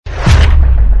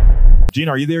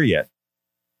Gina, are you there yet?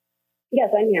 Yes,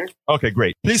 I'm here. Okay,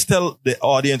 great. Please tell the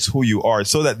audience who you are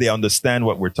so that they understand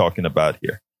what we're talking about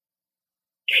here.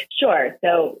 Sure.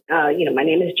 So, my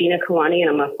name is Gina Kawani, and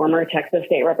I'm a former Texas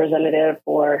state representative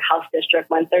for House District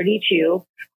 132,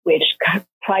 which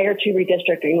prior to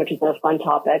redistricting, which is a fun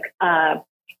topic,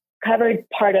 covered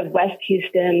part of West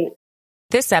Houston.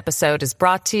 This episode is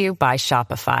brought to you by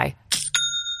Shopify.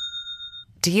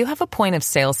 Do you have a point of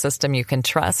sale system you can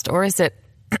trust, or is it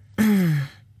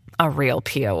a real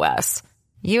POS?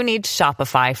 You need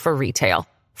Shopify for retail.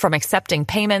 From accepting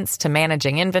payments to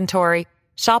managing inventory,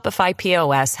 Shopify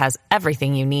POS has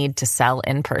everything you need to sell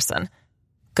in person.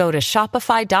 Go to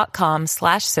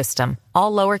shopify.com/system,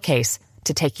 all lowercase,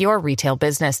 to take your retail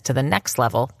business to the next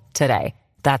level today.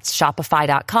 That's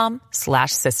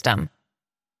shopify.com/system.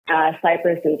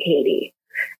 Cypress and Katy.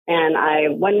 And I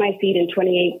won my seat in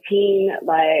 2018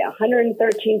 by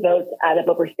 113 votes out of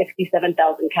over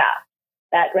 67,000 cast.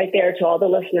 That right there, to all the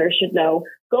listeners, should know,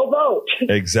 go vote.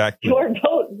 Exactly. Your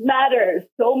vote matters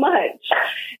so much.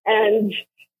 And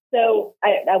so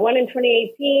I won in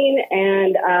 2018,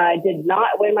 and I did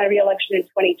not win my reelection in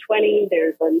 2020.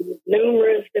 There's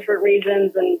numerous different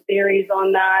reasons and theories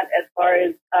on that as far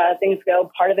as things go.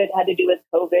 Part of it had to do with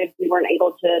COVID. We weren't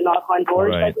able to knock on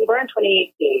doors like we were in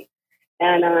 2018.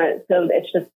 And so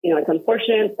it's just, it's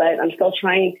unfortunate, but I'm still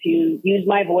trying to use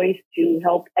my voice to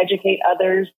help educate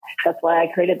others. That's why I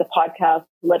created the podcast,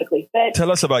 Politically Fit.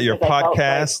 Tell us about your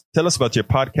podcast. Tell us about your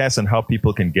podcast and how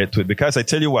people can get to it. Because I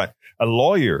tell you what, a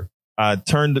lawyer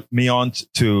turned me on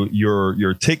to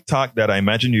your TikTok that I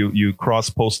imagine you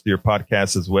cross-post your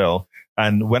podcast as well.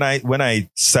 And when I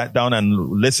sat down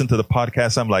and listened to the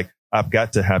podcast, I'm like, I've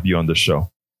got to have you on the show.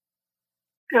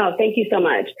 Oh, thank you so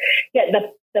much. Yeah,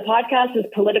 the podcast is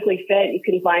Politically Fit. You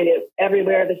can find it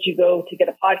everywhere that you go to get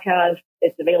a podcast.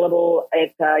 It's available.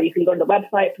 You can go to the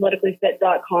website,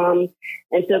 politicallyfit.com.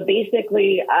 And so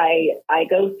basically, I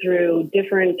go through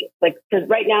different, because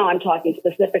right now I'm talking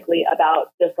specifically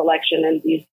about this election and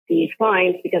these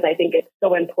fines, because I think it's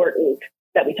so important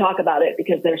that we talk about it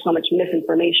because there's so much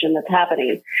misinformation that's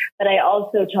happening. But I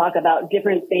also talk about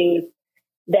different things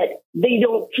that they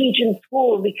don't teach in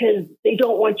school because they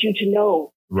don't want you to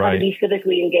know how to be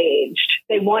civically engaged.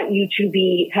 They want you to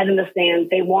be head in the sand.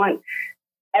 They want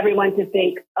everyone to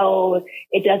think, oh,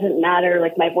 it doesn't matter,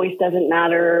 like my voice doesn't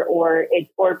matter, or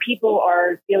people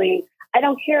are feeling, I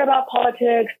don't care about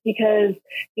politics because,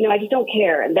 I just don't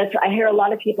care. And I hear a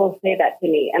lot of people say that to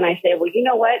me. And I say, well, you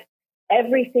know what?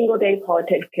 Every single day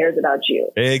politics cares about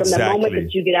you. Exactly. From the moment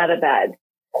that you get out of bed.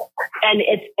 And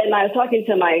I was talking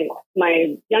to my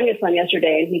youngest son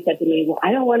yesterday, and he said to me, well,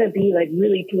 I don't want to be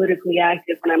really politically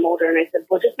active when I'm older. And I said,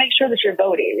 well, just make sure that you're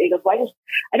voting. And he goes, well,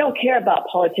 I don't care about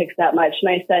politics that much. And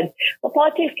I said, well,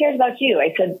 politics cares about you.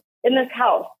 I said, in this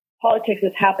house, politics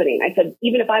is happening. I said,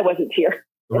 even if I wasn't here,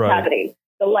 it's happening.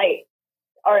 The light,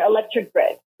 our electric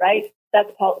grid, right? That's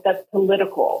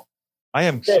political. I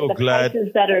am so glad. The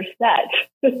prices that are set.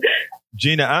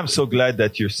 Gina, I'm so glad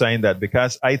that you're saying that,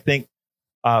 because I think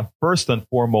first and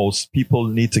foremost, people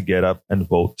need to get up and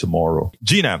vote tomorrow.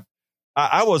 Gina,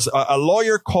 I was a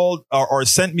lawyer called or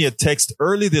sent me a text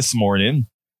early this morning,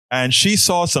 and she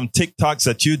saw some TikToks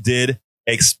that you did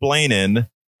explaining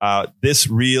this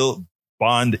real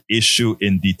bond issue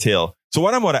in detail. So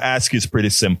what I'm going to ask you is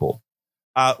pretty simple.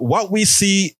 What we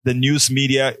see the news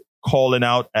media calling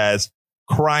out as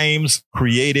crimes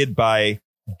created by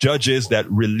judges that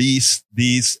release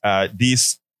these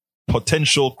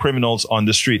potential criminals on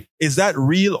the street. Is that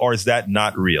real or is that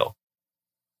not real?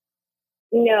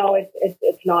 No,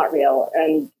 it's not real.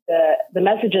 And the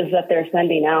messages that they're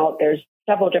sending out, there's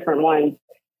several different ones.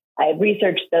 I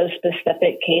researched those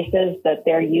specific cases that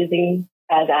they're using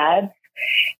as ads,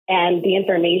 and the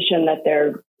information that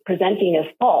they're presenting is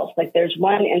false. Like there's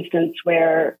one instance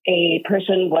where a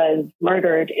person was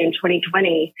murdered in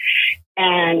 2020,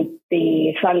 and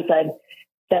the son said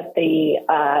that the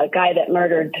guy that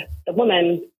murdered the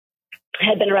woman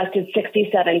had been arrested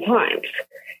 67 times.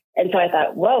 And so I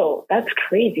thought, whoa, that's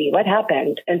crazy. What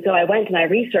happened? And so I went and I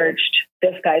researched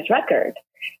this guy's record.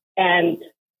 And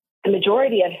the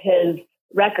majority of his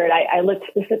record, I looked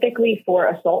specifically for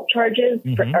assault charges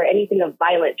or anything of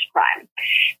violent crime.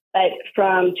 But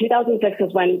from 2006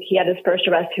 was when he had his first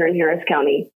arrest here in Harris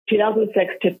County.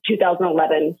 2006 to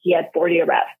 2011, he had 40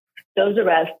 arrests. Those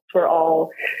arrests were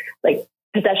all like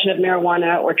possession of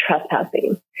marijuana or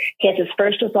trespassing. He has his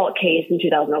first assault case in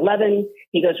 2011.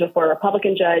 He goes before a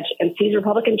Republican judge and sees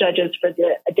Republican judges for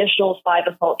the additional 5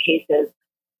 assault cases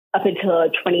up until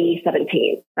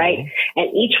 2017, right? Mm-hmm.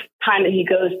 And each time that he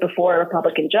goes before a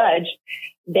Republican judge,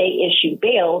 they issue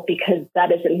bail because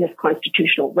that is in his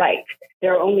constitutional right.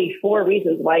 There are only 4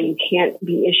 reasons why you can't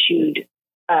be issued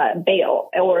bail,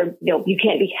 or you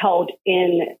can't be held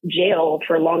in jail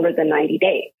for longer than 90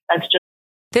 days. That's just.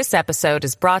 This episode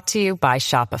is brought to you by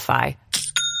Shopify.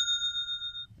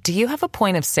 Do you have a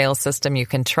point of sale system you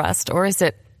can trust, or is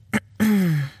it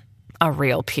a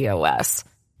real POS?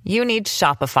 You need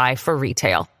Shopify for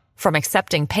retail. From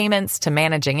accepting payments to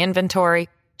managing inventory,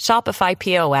 Shopify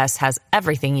POS has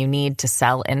everything you need to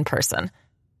sell in person.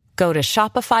 Go to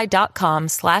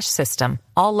shopify.com/system,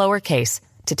 all lowercase,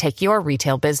 to take your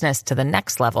retail business to the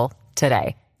next level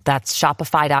today. That's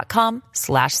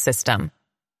shopify.com/system.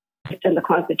 In the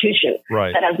Constitution.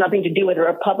 Right. That has nothing to do with a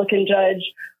Republican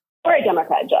judge or a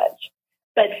Democrat judge.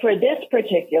 But for this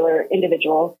particular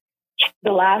individual,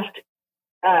 the last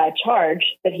charge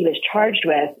that he was charged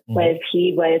with was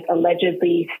he was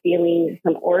allegedly stealing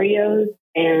some Oreos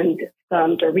and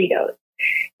some Doritos.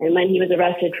 And when he was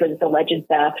arrested for this alleged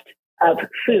theft of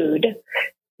food,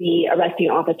 the arresting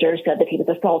officer said that he was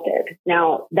assaulted.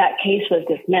 Now, that case was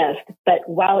dismissed, but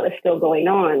while it was still going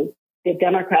on, the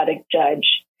Democratic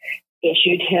judge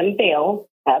issued him bail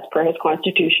as per his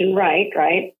constitution right?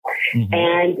 Mm-hmm.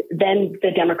 And then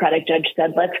the Democratic judge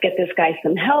said, let's get this guy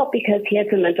some help because he had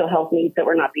some mental health needs that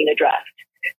were not being addressed.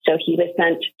 So he was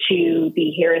sent to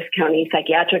the Harris County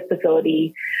Psychiatric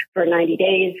Facility for 90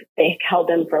 days. They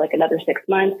held him for like another 6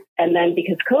 months. And then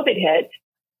because COVID hit,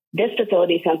 this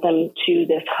facility sent them to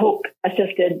this Hope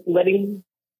Assisted Living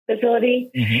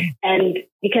facility. Mm-hmm. And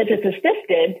because it's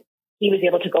assisted, he was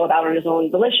able to go about on his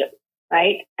own volition.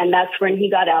 Right. And that's when he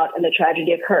got out and the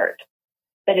tragedy occurred.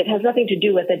 But it has nothing to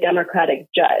do with a Democratic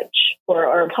judge or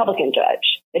a Republican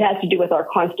judge. It has to do with our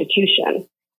Constitution.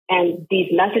 And these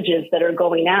messages that are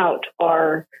going out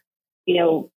are,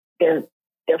 they're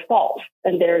false.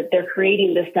 And they're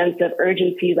creating this sense of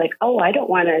urgency, like, oh, I don't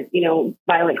want to,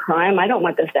 violent crime. I don't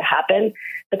want this to happen.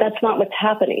 But that's not what's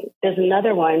happening. There's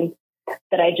another one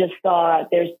that I just saw.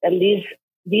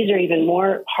 These are even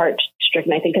more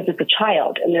heart-stricken, I think, because it's a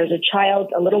child. And there's a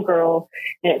child, a little girl,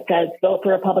 and it says, vote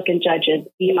for Republican judges,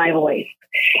 be my voice.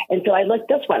 And so I looked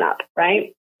this one up,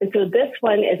 right? And so this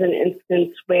one is an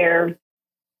instance where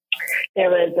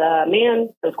there was a man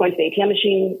that was going to the ATM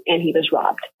machine, and he was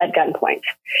robbed at gunpoint.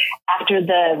 After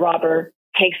the robber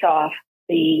takes off,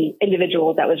 the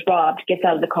individual that was robbed gets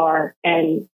out of the car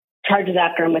and charges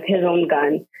after him with his own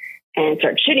gun and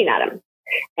starts shooting at him.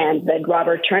 And the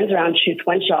robber turns around, shoots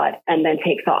one shot, and then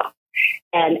takes off.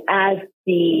 And as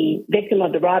the victim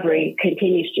of the robbery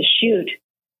continues to shoot,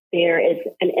 there is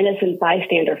an innocent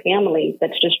bystander family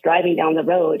that's just driving down the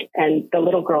road, and the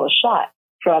little girl is shot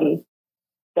from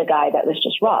the guy that was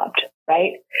just robbed,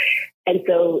 right? And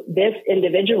so this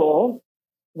individual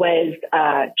was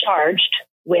charged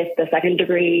with the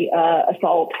second-degree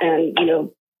assault and,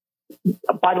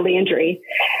 bodily injury.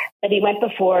 But he went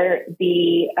before and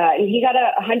he got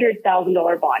a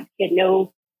 $100,000 bond. He had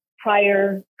no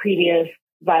previous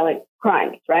violent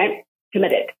crimes, right?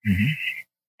 Committed. Mm-hmm.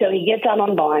 So he gets out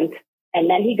on bond, and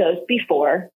then he goes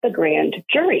before the grand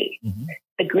jury. Mm-hmm.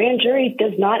 The grand jury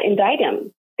does not indict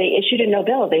him. They issued a no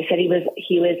bill. They said he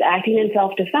was acting in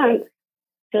self-defense.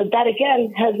 So that,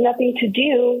 again, has nothing to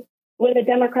do with a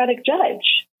Democratic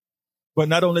judge. But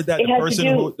not only that,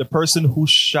 the person who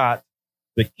shot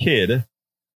the kid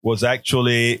was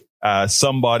actually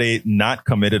somebody not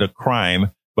committed a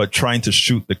crime, but trying to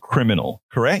shoot the criminal,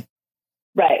 correct?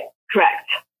 Right, correct.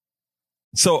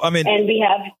 So, and we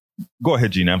have... Go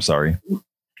ahead, Gina, I'm sorry.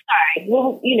 Sorry.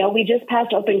 Well, we just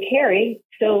passed open carry.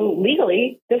 So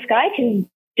legally, this guy can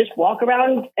just walk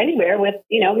around anywhere with,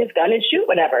 his gun and shoot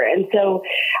whatever. And so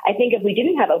I think if we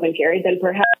didn't have open carry, then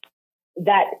perhaps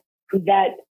that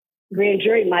grand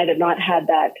jury might have not had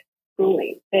that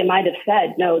ruling. They might have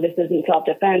said, no, this isn't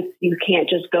self-defense. You can't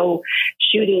just go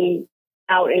shooting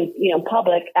out in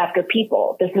public after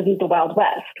people. This isn't the Wild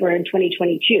West. We're in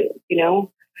 2022,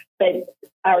 But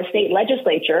our state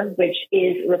legislature, which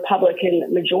is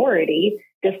Republican majority,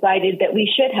 decided that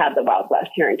we should have the Wild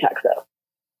West here in Texas.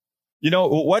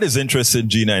 What is interesting,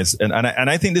 Gina, is, and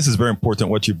I think this is very important,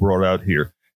 what you brought out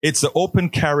here. It's the open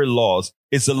carry laws.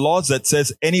 It's the laws that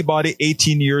says anybody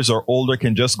 18 years or older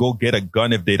can just go get a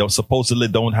gun if they supposedly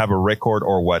don't have a record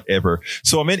or whatever.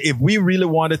 So, if we really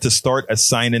wanted to start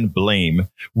assigning blame,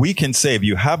 we can say if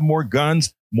you have more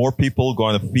guns, more people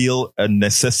going to feel a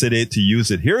necessity to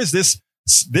use it. Here is this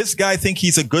guy think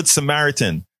he's a good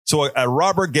Samaritan. So a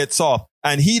robber gets off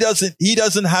and he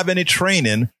doesn't have any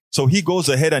training. So he goes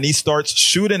ahead and he starts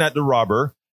shooting at the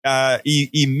robber.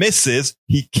 he misses,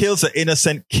 he kills an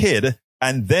innocent kid.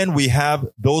 And then we have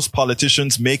those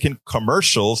politicians making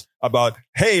commercials about,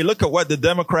 hey, look at what the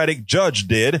Democratic judge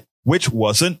did, which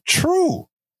wasn't true.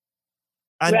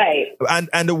 And, right.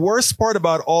 And the worst part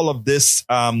about all of this,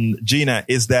 Gina,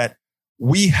 is that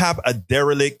we have a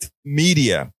derelict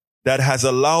media that has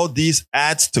allowed these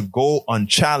ads to go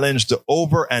unchallenged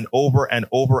over and over and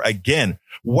over again.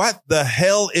 What the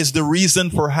hell is the reason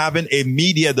for having a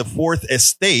media, the fourth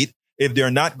estate, if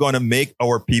they're not going to make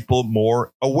our people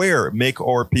more aware, make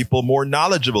our people more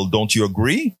knowledgeable? Don't you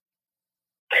agree?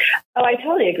 Oh, I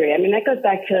totally agree. I mean, that goes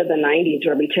back to the 90s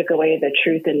where we took away the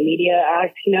Truth in Media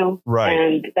Act, Right.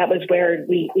 And that was where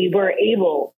we were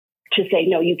able to say,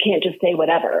 no, you can't just say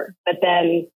whatever. But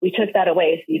then we took that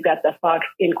away. So you've got the Fox,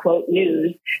 in quote,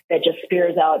 news that just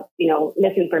spears out,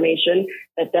 misinformation.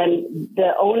 But then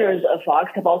the owners of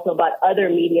Fox have also bought other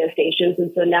media stations.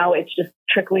 And so now it's just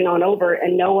trickling on over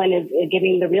and no one is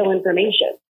giving the real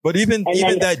information. But even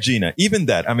that, Gina,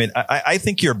 I mean, I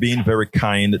think you're being very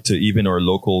kind to even our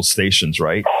local stations,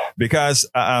 right? Because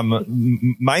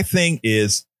my thing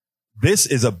is, this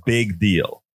is a big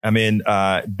deal. I mean,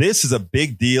 this is a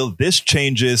big deal. This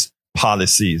changes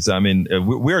policies. I mean,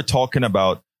 we're talking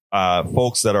about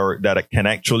folks that can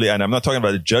actually, and I'm not talking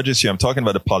about the judges here. I'm talking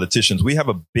about the politicians. We have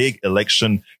a big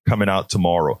election coming out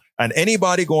tomorrow, and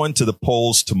anybody going to the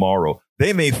polls tomorrow,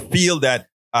 they may feel that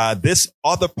this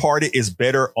other party is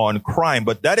better on crime,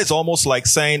 but that is almost like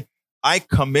saying I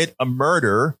commit a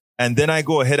murder and then I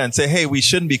go ahead and say, hey, we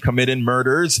shouldn't be committing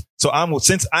murders. So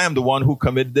since I am the one who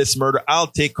committed this murder, I'll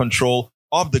take control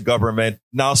of the government.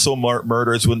 Now, so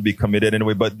murders wouldn't be committed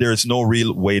anyway, but there's no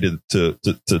real way to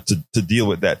deal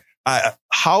with that.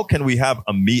 How can we have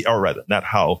a media, or rather, not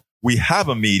how, we have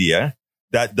a media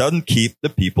that doesn't keep the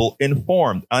people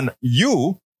informed? And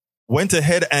you went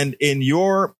ahead and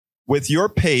with your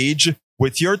page,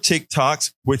 with your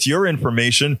TikToks, with your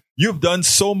information, you've done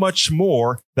so much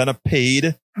more than a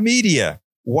paid media.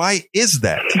 Why is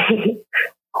that?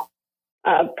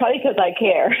 Probably because I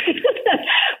care.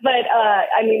 But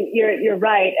I mean, you're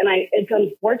right, and it's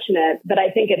unfortunate, but I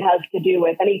think it has to do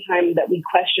with any time that we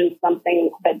question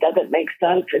something that doesn't make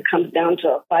sense, it comes down to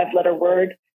a 5-letter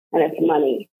word, and it's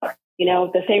money.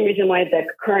 The same reason why the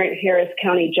current Harris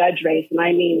County judge race, and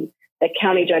I mean the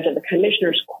county judge of the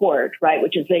commissioner's court, right,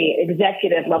 which is the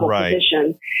executive level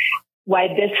position, why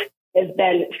this has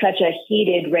been such a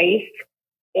heated race,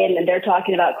 and they're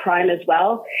talking about crime as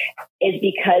well, is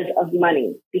because of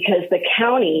money. Because the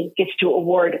county gets to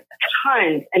award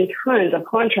tons and tons of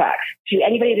contracts to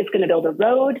anybody that's going to build a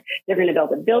road, they're going to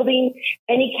build a building,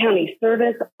 any county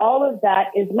service, all of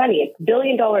that is money. It's $1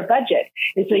 billion budget.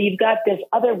 And so you've got this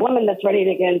other woman that's running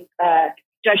against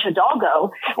Judge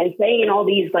Hidalgo and saying all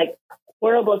these like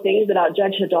horrible things about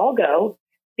Judge Hidalgo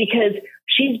because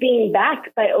she's being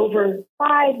backed by over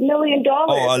 $5 million.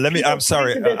 I'm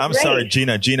sorry,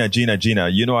 Gina. I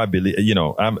believe,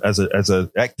 I'm as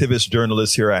an activist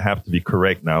journalist here, I have to be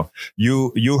correct now.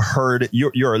 You heard,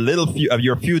 you're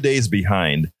a few days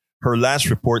behind. Her last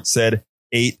report said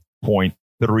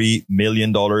 $8.3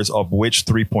 million, of which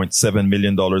 $3.7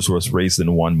 million was raised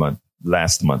in 1 month,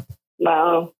 last month.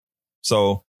 Wow.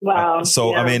 So, yeah.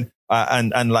 I mean,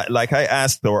 and like I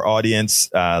asked our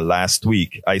audience last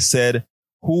week, I said,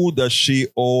 who does she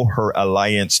owe her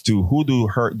alliance to? Who do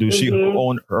she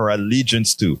own her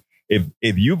allegiance to? If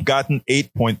you've gotten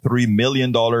 $8.3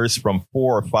 million from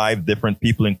 4 or 5 different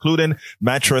people, including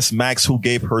Mattress Max, who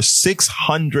gave her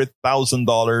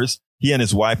 $600,000. He and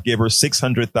his wife gave her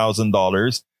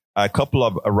 $600,000. A couple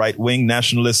of right-wing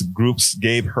nationalist groups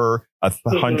gave her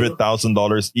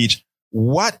 $100,000 each.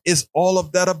 What is all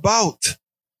of that about?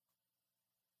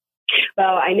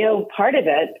 Well, I know part of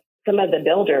it, some of the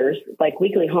builders, like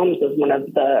Weekly Homes was one of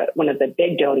the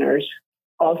big donors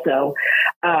also.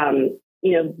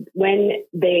 When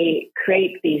they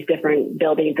create these different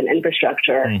buildings and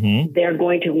infrastructure, they're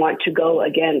going to want to go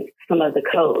against some of the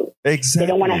codes. Exactly. They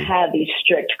don't want to have these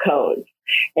strict codes.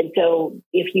 And so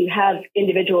if you have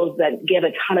individuals that give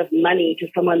a ton of money to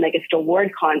someone that gets to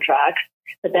award contracts,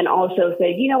 but then also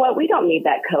say, you know what, we don't need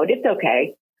that code. It's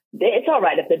okay. It's all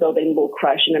right if the building will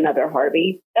crush in another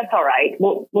Harvey. That's all right.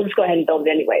 We'll just go ahead and build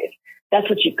it anyways. That's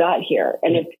what you've got here.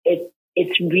 And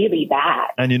it's really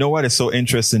bad. And you know what is so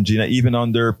interesting, Gina, even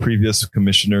under previous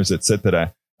commissioners,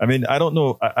 etc. I mean, I don't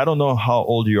know how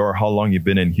old you are, how long you've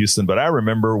been in Houston, but I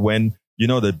remember when,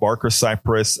 the Barker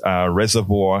Cypress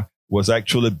Reservoir was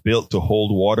actually built to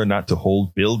hold water, not to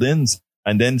hold buildings.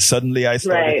 And then suddenly I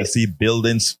started to see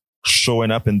buildings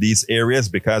showing up in these areas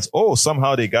because,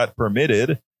 somehow they got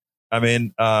permitted. I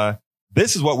mean,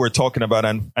 this is what we're talking about.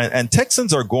 And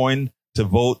Texans are going to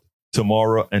vote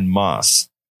tomorrow en masse.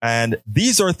 And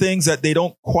these are things that they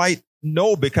don't quite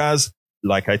know because,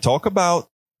 like I talk about,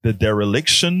 the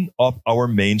dereliction of our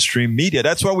mainstream media.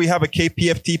 That's why we have a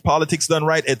KPFT Politics Done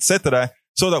Right, etc.,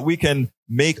 so that we can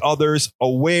make others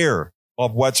aware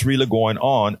of what's really going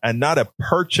on and not a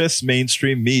purchased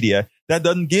mainstream media that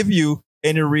doesn't give you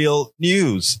any real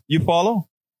news. You follow?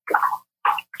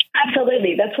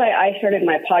 Absolutely. That's why I started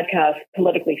my podcast,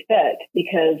 Politically Fit,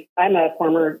 because I'm a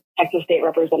former Texas state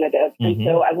representative. And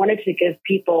so I wanted to give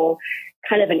people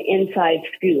kind of an inside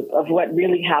scoop of what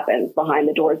really happens behind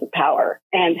the doors of power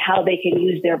and how they can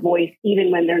use their voice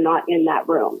even when they're not in that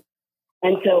room.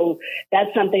 And so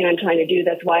that's something I'm trying to do.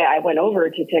 That's why I went over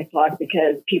to TikTok,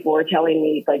 because people were telling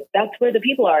me, like, that's where the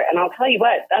people are. And I'll tell you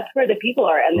what, that's where the people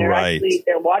are. And they're actually,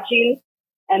 they're watching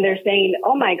and they're saying,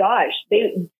 oh my gosh,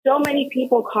 so many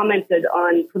people commented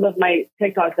on some of my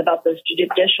TikToks about those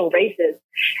judicial races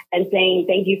and saying,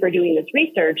 thank you for doing this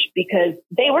research, because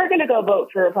they were going to go vote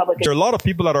for Republicans. There are a lot of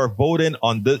people that are voting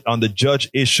on the judge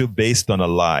issue based on a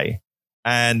lie.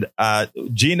 And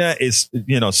Gina is,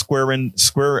 squaring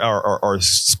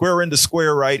the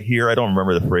square right here. I don't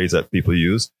remember the phrase that people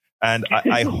use. And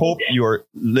I hope you're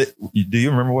lit. Do you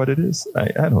remember what it is?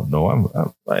 I don't know.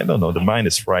 I don't know. The mind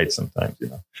is fried sometimes,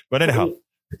 But anyhow,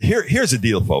 here's the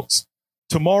deal, folks.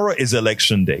 Tomorrow is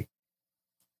election day.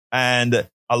 And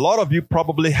a lot of you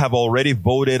probably have already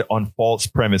voted on false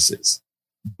premises.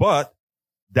 But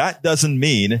that doesn't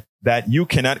mean that you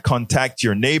cannot contact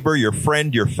your neighbor, your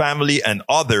friend, your family, and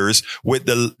others with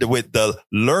the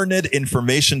learned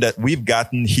information that we've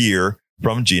gotten here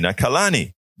from Gina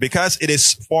Kalani. Because it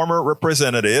is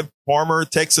former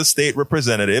Texas state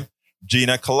representative,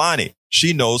 Gina Kalani.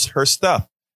 She knows her stuff.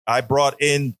 I brought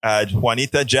in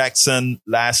Juanita Jackson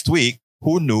last week,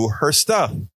 who knew her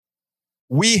stuff.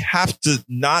 We have to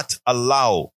not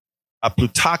allow a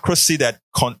plutocracy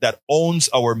that owns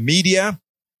our media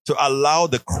to allow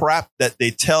the crap that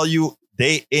they tell you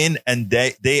day in and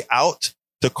day out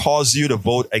to cause you to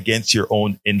vote against your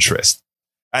own interest.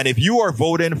 And if you are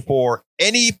voting for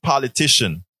any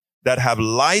politician that have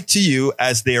lied to you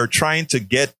as they are trying to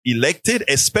get elected,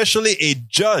 especially a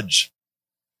judge,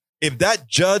 if that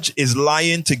judge is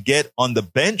lying to get on the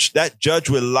bench, that judge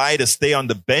will lie to stay on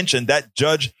the bench, and that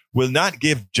judge will not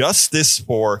give justice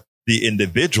for the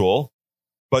individual,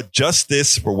 but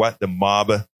justice for what the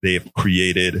mob they've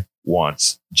created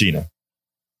wants. Gina.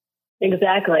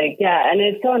 Exactly. Yeah. And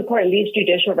it's so important, these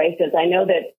judicial races. I know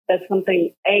that that's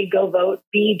something, A, go vote.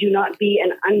 B, do not be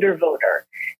an undervoter.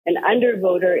 An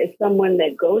undervoter is someone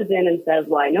that goes in and says,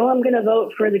 well, I know I'm going to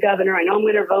vote for the governor. I know I'm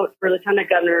going to vote for lieutenant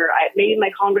governor, maybe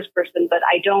my congressperson, but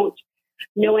I don't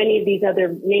know any of these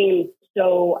other names.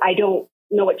 So I don't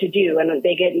know what to do. And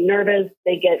they get nervous,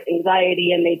 they get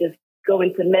anxiety, and they just go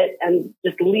and submit and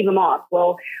just leave them off.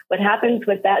 Well, what happens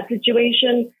with that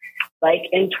situation, like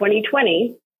in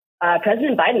 2020,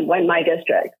 President Biden won my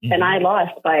district, and I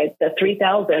lost by the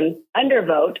 3,000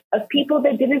 undervote of people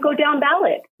that didn't go down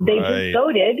ballot. They just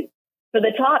voted for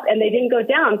the top, and they didn't go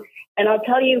down. And I'll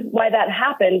tell you why that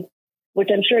happened, which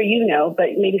I'm sure you know, but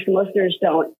maybe some listeners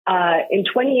don't. In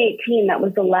 2018, that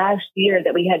was the last year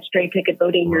that we had straight ticket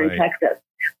voting here in Texas.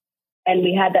 And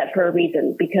we had that for a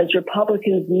reason, because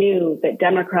Republicans knew that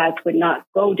Democrats would not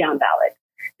go down ballot,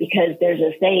 because there's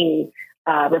a saying,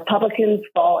 Republicans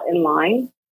fall in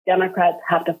line, Democrats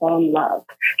have to fall in love.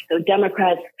 So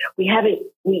Democrats, we have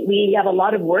a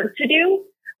lot of work to do,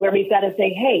 where we've got to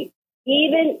say, hey,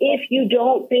 even if you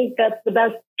don't think that's the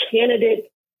best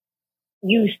candidate,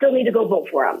 you still need to go vote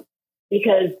for them,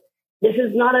 because this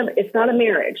is it's not a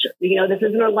marriage. This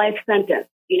isn't a life sentence.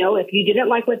 If you didn't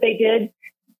like what they did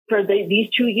for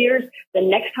these 2 years, the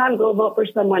next time go vote for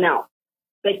someone else.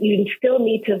 But you still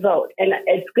need to vote. And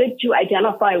it's good to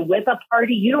identify with a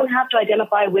party. You don't have to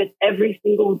identify with every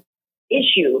single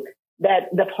issue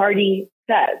that the party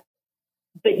says.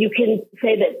 But you can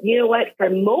say that, you know what,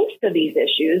 for most of these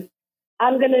issues,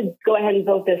 I'm going to go ahead and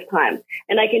vote this time.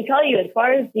 And I can tell you, as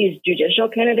far as these judicial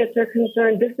candidates are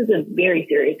concerned, this is a very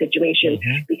serious situation,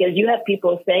 because you have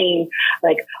people saying,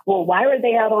 like, well, why were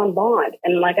they out on bond?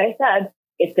 And like I said,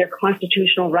 it's their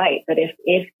constitutional right. But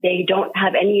if they don't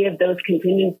have any of those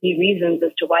contingency reasons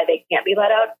as to why they can't be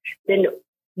let out, then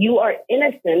you are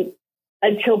innocent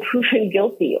until proven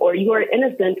guilty, or you are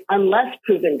innocent unless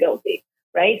proven guilty,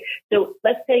 right? So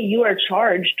let's say you are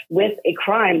charged with a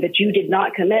crime that you did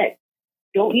not commit.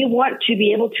 Don't you want to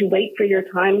be able to wait for your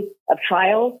time of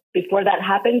trial before that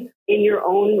happens in your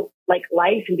own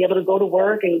life, and be able to go to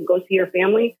work and go see your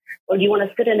family? Or do you want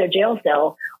to sit in a jail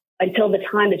cell until the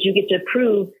time that you get to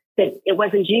prove that it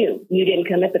wasn't you didn't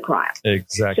commit the crime?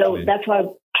 Exactly. So that's why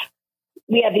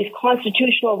we have these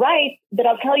constitutional rights. But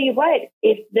I'll tell you what,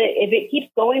 if it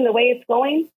keeps going the way it's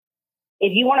going,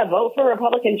 if you want to vote for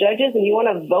Republican judges and you want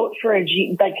to vote for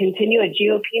continue a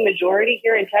GOP majority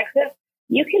here in Texas,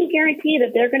 you can guarantee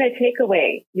that they're going to take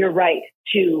away your right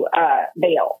to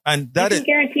bail. And that you can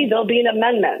guarantee there'll be an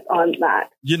amendment on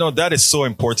that. You know, that is so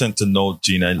important to note,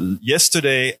 Gina.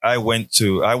 Yesterday, I went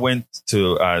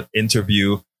to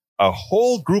interview a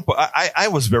whole group. I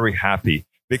was very happy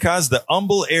because the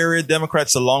Humble area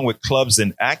Democrats, along with Clubs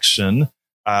in Action,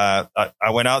 I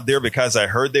went out there because I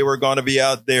heard they were going to be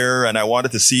out there and I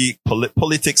wanted to see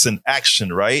politics in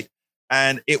action, right?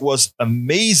 And it was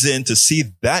amazing to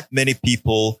see that many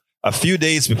people a few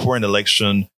days before an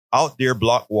election out there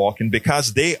block walking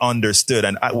because they understood.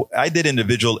 And I did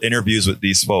individual interviews with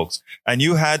these folks. And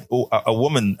you had a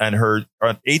woman and her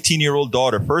 18-year-old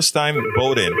daughter, first time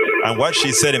voting. And what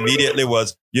she said immediately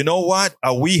was, you know what?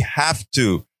 We have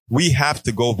to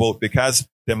go vote because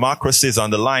democracy is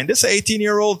on the line. This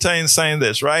 18-year-old saying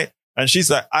this, right? And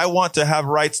she's like, I want to have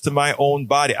rights to my own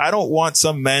body. I don't want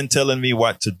some man telling me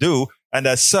what to do. And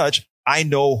as such, I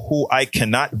know who I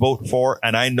cannot vote for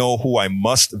and I know who I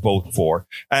must vote for.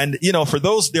 And, you know, for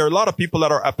those, there are a lot of people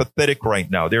that are apathetic right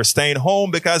now. They're staying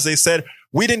home because they said,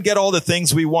 we didn't get all the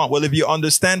things we want. Well, if you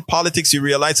understand politics, you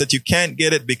realize that you can't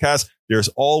get it because there's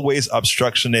always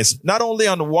obstructionists, not only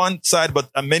on one side, but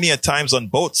many a times on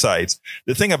both sides.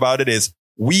 The thing about it is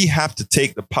we have to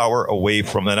take the power away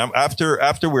from them. After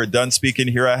we're done speaking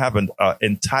here, I have an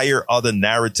entire other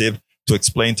narrative to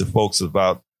explain to folks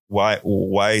about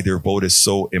why their vote is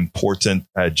so important,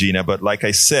 Gina. But like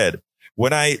I said,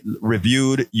 when I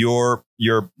reviewed your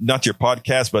not your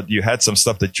podcast, but you had some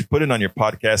stuff that you put in on your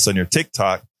podcast, on your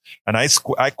TikTok, and I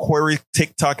query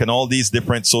TikTok and all these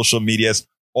different social medias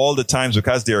all the times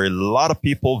because there are a lot of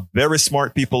people, very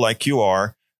smart people like you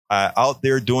are, out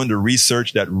there doing the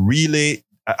research that really.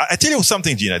 I tell you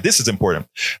something, Gina, this is important.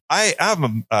 I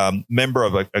am a member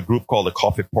of a group called the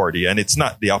Coffee Party, and it's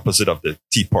not the opposite of the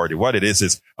Tea Party. What it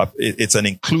is it's an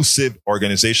inclusive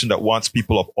organization that wants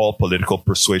people of all political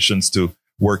persuasions to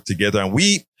work together. And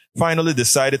we finally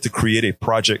decided to create a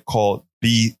project called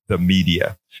Be the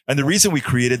Media. And the reason we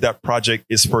created that project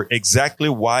is for exactly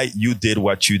why you did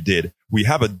what you did. We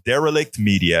have a derelict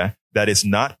media that is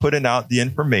not putting out the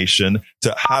information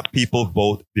to have people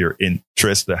vote their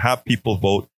interest, to have people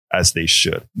vote as they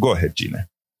should. Go ahead, Gina.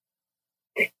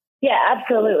 Yeah,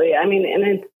 absolutely. I mean,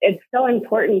 and it's so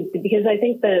important because I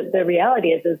think the reality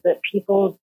is that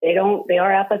people, they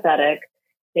are apathetic.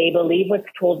 They believe what's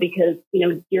told because, you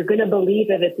know, you're going to believe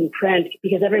if it's in print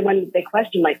because everyone, they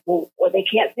question like, well, they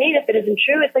can't say it if it isn't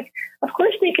true. It's like, of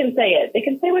course they can say it. They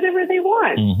can say whatever they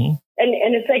want. Mm-hmm.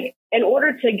 And it's like, in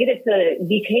order to get it to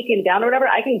be taken down or whatever,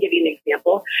 I can give you an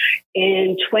example.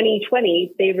 In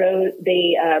 2020, they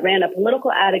ran a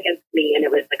political ad against me, and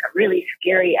it was like a really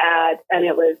scary ad, and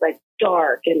it was like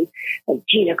dark and like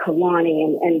Gina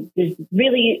Kalani and just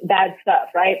really bad stuff,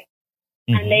 right?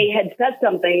 Mm-hmm. And they had said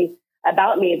something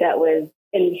about me that was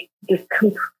just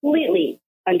completely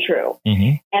untrue.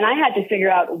 Mm-hmm. And I had to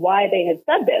figure out why they had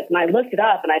said this. And I looked it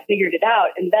up and I figured it out.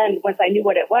 And then once I knew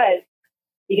what it was,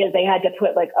 because they had to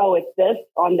put like, oh, it's this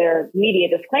on their media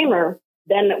disclaimer,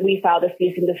 then we filed a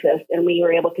cease and desist and we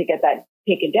were able to get that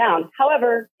taken down.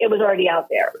 However, it was already out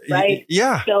there, right?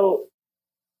 Yeah. So,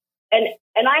 and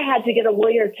I had to get a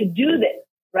lawyer to do this.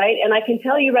 Right. And I can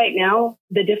tell you right now,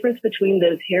 the difference between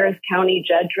those Harris County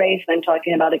judge race, I'm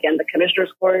talking about, again, the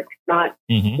commissioner's court, not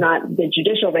the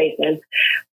judicial races,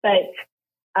 but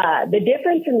the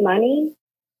difference in money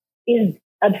is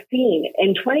obscene.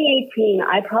 In 2018,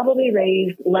 I probably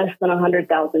raised less than $100,000.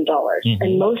 Mm-hmm.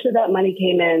 And most of that money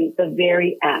came in the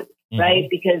very end, right?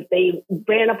 Because they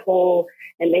ran a poll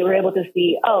and they were able to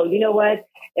see, oh, you know what?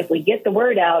 If we get the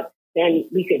word out, then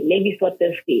we could maybe flip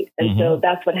this seat. And so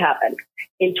that's what happened.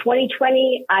 In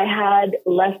 2020, I had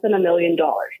less than $1 million,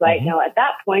 right? Mm-hmm. Now, at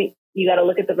that point, you got to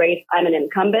look at the race. I'm an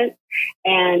incumbent.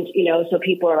 And, you know, so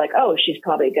people are like, oh, she's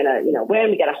probably going to, you know,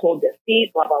 win. We got to hold this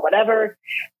seat, blah, blah, whatever.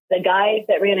 The guy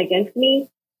that ran against me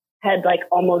had like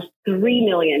almost $3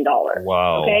 million.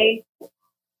 Wow. Okay.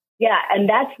 Yeah. And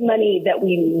that's money that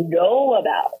we know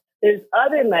about. There's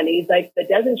other money like that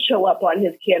doesn't show up on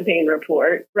his campaign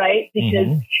report, right?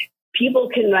 Because people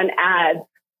can run ads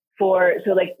for,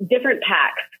 so like different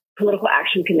PACs, political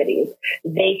action committees,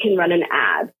 they can run an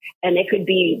ad and it could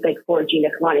be like for Gina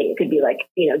Kalani. It could be like,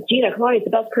 you know, Gina Kalani is the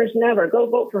best person ever. Go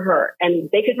vote for her. And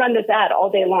they could run this ad all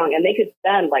day long and they could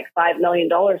spend like $5 million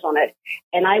on it.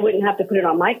 And I wouldn't have to put it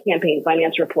on my campaign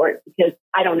finance report because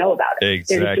I don't know about it.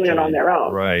 Exactly. They're just doing it on their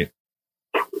own. Right.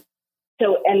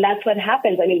 So, and that's what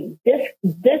happens. I mean,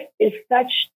 this is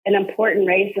such an important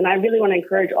race. And I really want to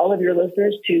encourage all of your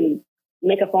listeners to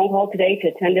make a phone call today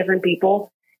to 10 different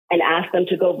people and ask them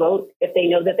to go vote if they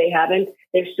know that they haven't.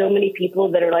 There's so many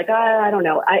people that are like, I don't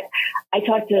know. I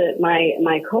talked to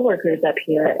my coworkers up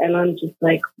here and I'm just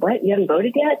like, what? You haven't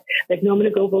voted yet? Like, no, I'm going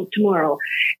to go vote tomorrow.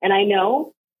 And I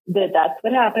know that that's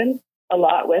what happens a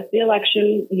lot with the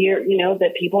election year,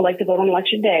 that people like to vote on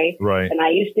election day. Right. And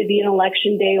I used to be an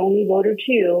election day only voter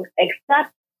too,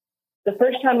 except the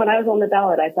first time when I was on the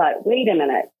ballot, I thought, wait a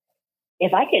minute,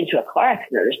 if I get into a car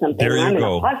accident or something and I'm in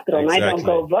a hospital and I don't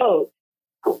go vote,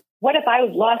 what if I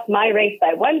lost my race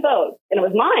by one vote and it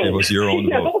was mine? It was your own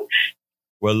vote.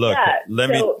 Well, look, let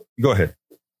me go ahead.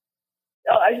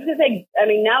 Oh, I was just going to say, I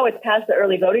mean, now it's past the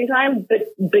early voting time, but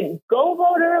go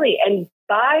vote early. And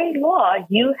by law,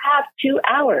 you have 2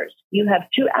 hours. You have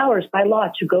 2 hours by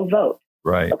law to go vote.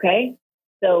 Right. Okay.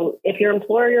 So if your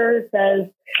employer says,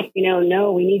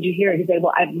 no, we need you here, you say,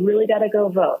 well, I've really got to go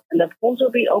vote. And the polls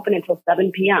will be open until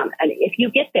 7 p.m. And if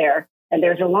you get there and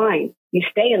there's a line, you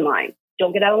stay in line.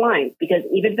 Don't get out of line, because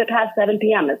even if it passed 7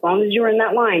 p.m., as long as you're in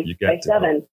that line by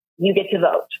 7, you get to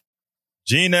vote.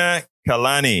 Gina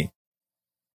Kalani,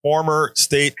 former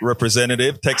state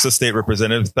representative, Texas state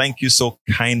representative. Thank you so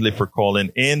kindly for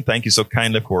calling in. Thank you so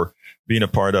kindly for being a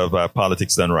part of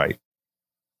Politics Done Right.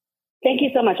 Thank you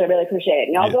so much. I really appreciate it.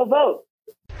 And I'll go vote.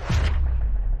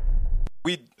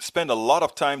 We spend a lot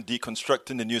of time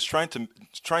deconstructing the news, trying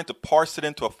to parse it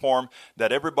into a form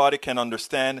that everybody can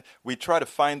understand. We try to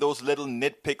find those little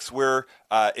nitpicks where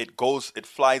it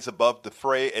flies above the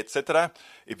fray, etc.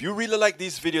 If you really like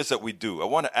these videos that we do, I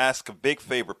want to ask a big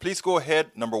favor. Please go ahead.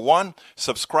 Number 1,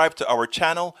 subscribe to our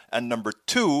channel. And number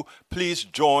 2, please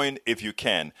join if you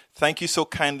can. Thank you so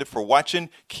kindly for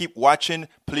watching. Keep watching.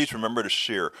 Please remember to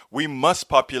share. We must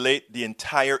populate the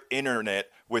entire internet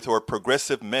with our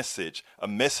progressive message, a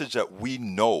message that we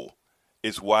know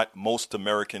is what most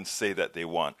Americans say that they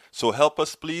want. So help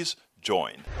us, please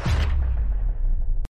join.